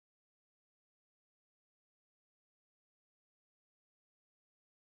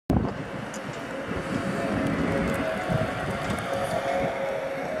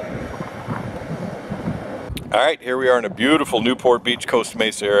All right, here we are in a beautiful Newport Beach, Costa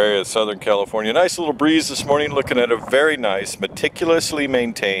Mesa area of Southern California. Nice little breeze this morning, looking at a very nice, meticulously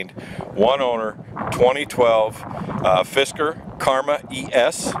maintained, one owner, 2012 Fisker Karma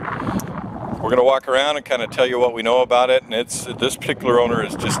ES. We're going to walk around and kind of tell you what we know about it, and this particular owner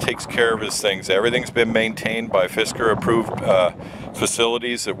just takes care of his things. Everything's been maintained by Fisker approved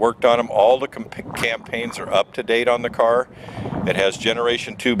facilities that worked on them. All the campaigns are up to date on the car. It has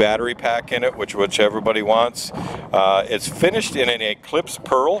Generation 2 battery pack in it, which everybody wants. It's finished in an Eclipse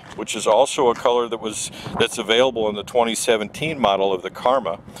Pearl, which is also a color that's available in the 2017 model of the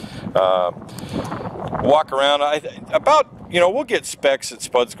Karma. Walk around, we'll get specs at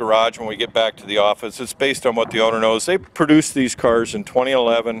Spud's Garage when we get back to the office. It's based on what the owner knows. They produced these cars in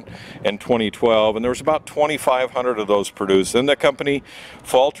 2011 and 2012, and there was about 2,500 of those produced. Then the company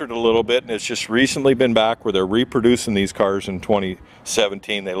faltered a little bit, and it's just recently been back where they're reproducing these cars in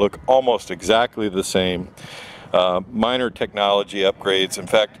 2017. They look almost exactly the same. Minor technology upgrades. In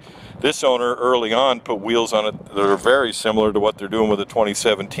fact, this owner early on put wheels on it that are very similar to what they're doing with the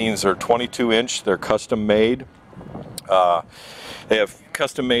 2017s. They're 22-inch, they're custom made. They have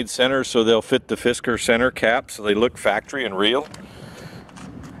custom made centers, so they'll fit the Fisker center cap, so they look factory and real.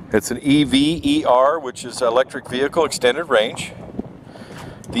 It's an EV-ER, which is electric vehicle extended range.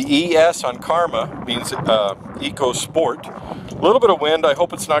 The ES on Karma means EcoSport. A little bit of wind. I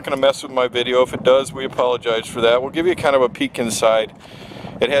hope it's not going to mess with my video. If it does, we apologize for that. We'll give you kind of a peek inside.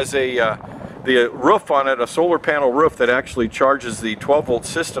 It has the roof on it, a solar panel roof that actually charges the 12-volt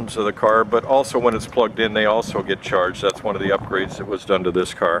systems of the car, but also when it's plugged in, they also get charged. That's one of the upgrades that was done to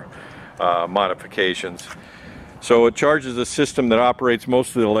this car, modifications. So it charges a system that operates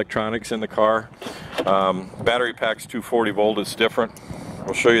most of the electronics in the car. Battery pack's 240 volt, it's different.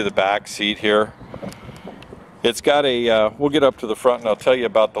 We'll show you the back seat here. It's got a, we'll get up to the front and I'll tell you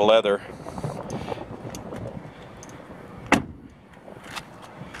about the leather.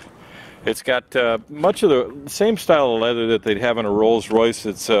 It's got much of the same style of leather that they'd have in a Rolls Royce.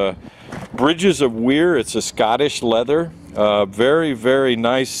 It's Bridges of Weir. It's a Scottish leather. Very, very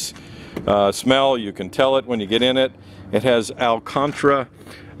nice smell. You can tell it when you get in it. It has Alcantara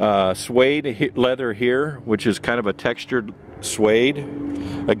suede leather here, which is kind of a textured suede.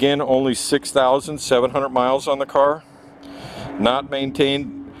 Again, only 6,700 miles on the car. Not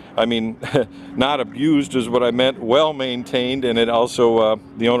maintained. I mean, not abused is what I meant, well maintained, and it also,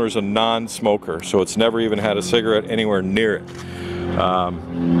 the owner's a non-smoker, so it's never even had a cigarette anywhere near it.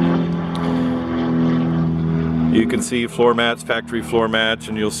 You can see floor mats, factory floor mats,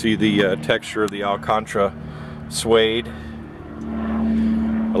 and you'll see the texture of the Alcantara suede.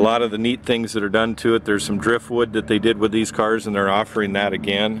 A lot of the neat things that are done to it, there's some driftwood that they did with these cars, and they're offering that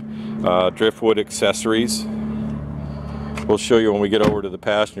again. Driftwood accessories. We'll show you when we get over to the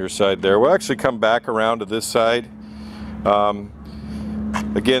passenger side there. We'll actually come back around to this side.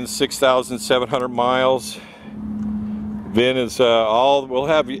 Again, 6,700 miles. VIN is we'll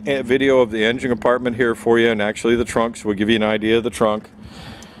have a video of the engine compartment here for you, and actually the trunk, so we'll give you an idea of the trunk.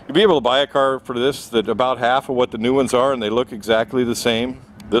 You'll be able to buy a car for this that about half of what the new ones are, and they look exactly the same.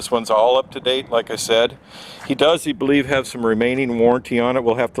 This one's all up to date, like I said. He does, he believe, have some remaining warranty on it.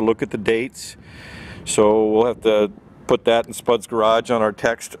 We'll have to look at the dates. So we'll have to put that in Spud's Garage on our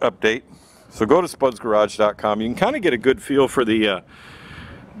text update. So go to spudsgarage.com. You can kind of get a good feel for the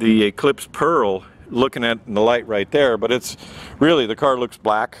Eclipse Pearl looking at in the light right there, but it's really, the car looks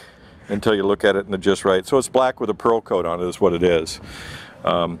black until you look at it in the just right. So it's black with a pearl coat on it is what it is.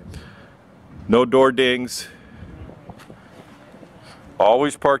 No door dings.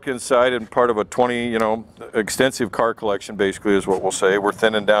 Always parked inside and part of a extensive car collection, basically, is what we'll say. We're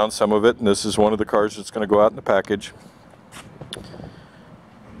thinning down some of it, and this is one of the cars that's going to go out in the package.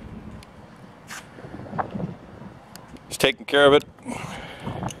 It's taking care of it.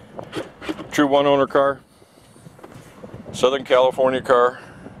 True one-owner car. Southern California car.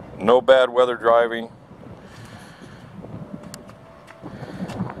 No bad weather driving.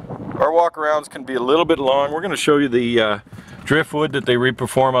 Our walk-arounds can be a little bit long. We're going to show you the driftwood that they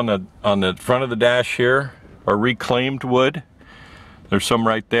reperform on the front of the dash here, or reclaimed wood. There's some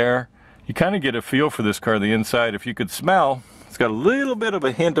right there. You kind of get a feel for this car, the inside. If you could smell, it's got a little bit of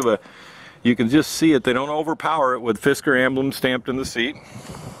a hint of you can just see it. They don't overpower it with Fisker emblem stamped in the seat.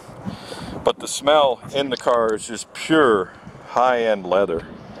 But the smell in the car is just pure high-end leather.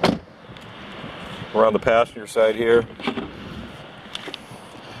 We're on the passenger side here.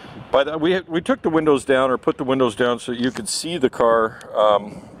 By that, we took the windows down, or put the windows down, so you could see the car,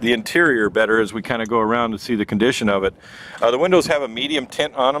 the interior better as we kind of go around and see the condition of it. The windows have a medium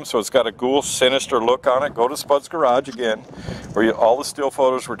tint on them, so it's got a ghoul, sinister look on it. Go to Spud's Garage again, where all the still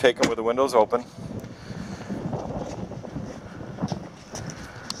photos were taken with the windows open.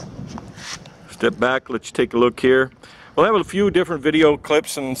 Step back, let you take a look here. We'll have a few different video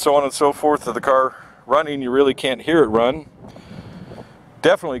clips and so on and so forth of the car running. You really can't hear it run.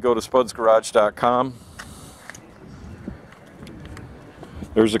 Definitely go to spudsgarage.com.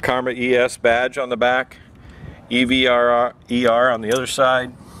 There's a Karma ES badge on the back, EVRER on the other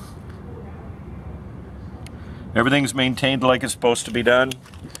side. Everything's maintained like it's supposed to be done.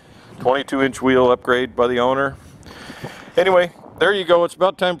 22-inch wheel upgrade by the owner. Anyway, there you go. It's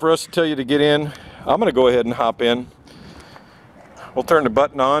about time for us to tell you to get in. I'm going to go ahead and hop in. We'll turn the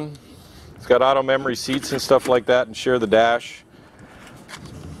button on. It's got auto memory seats and stuff like that, and share the dash.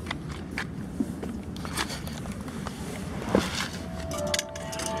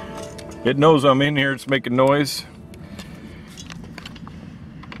 It knows I'm in here. It's making noise.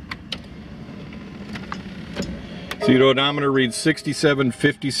 See, the odometer reads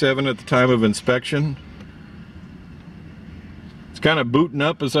 6757 at the time of inspection. It's kind of booting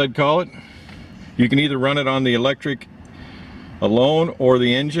up, as I'd call it. You can either run it on the electric alone or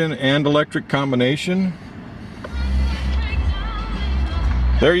the engine and electric combination.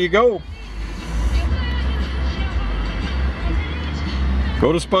 There you go.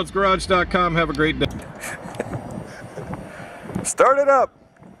 Go to spudsgarage.com. Have a great day. Start it up.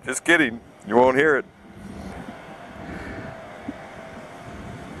 Just kidding. You won't hear it.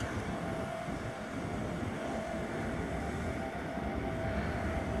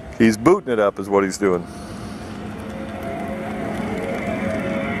 He's booting it up is what he's doing.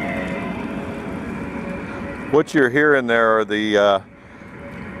 What you're hearing there are the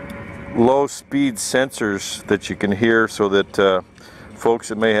low speed sensors that you can hear, so that folks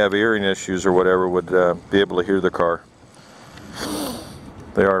that may have hearing issues or whatever would be able to hear the car.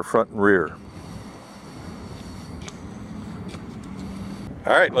 They are front and rear.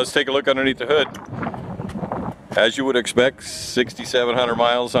 Alright, let's take a look underneath the hood. As you would expect, 6,700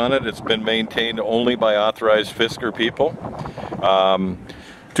 miles on it. It's been maintained only by authorized Fisker people.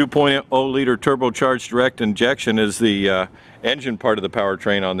 2.0 liter turbocharged direct injection is the engine part of the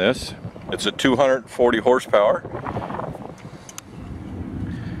powertrain on this. It's a 240 horsepower.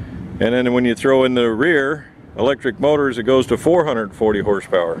 And then when you throw in the rear electric motors, it goes to 440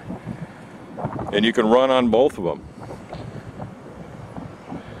 horsepower. And you can run on both of them.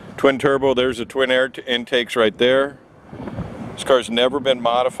 Twin turbo, there's the twin air intakes right there. This car's never been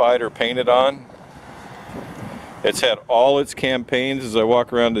modified or painted on. It's had all its campaigns, as I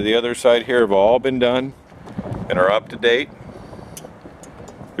walk around to the other side here, have all been done and are up to date.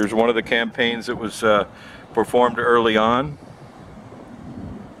 Here's one of the campaigns that was performed early on.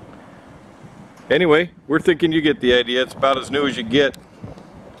 Anyway, we're thinking you get the idea. It's about as new as you get.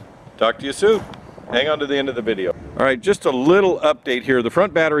 Talk to you soon. Hang on to the end of the video. All right, just a little update here. The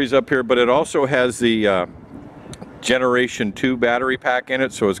front battery's up here, but it also has the Generation 2 battery pack in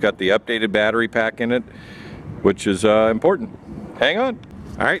it, so it's got the updated battery pack in it, which is important. Hang on.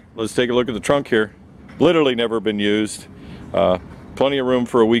 All right, let's take a look at the trunk here. Literally never been used. Plenty of room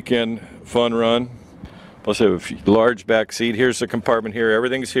for a weekend fun run. Plus have a large back seat. Here's the compartment here.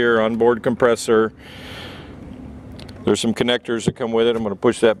 Everything's here. Onboard compressor. There's some connectors that come with it. I'm going to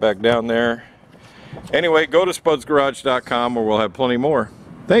push that back down there. Anyway, go to spudsgarage.com where we'll have plenty more.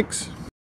 Thanks.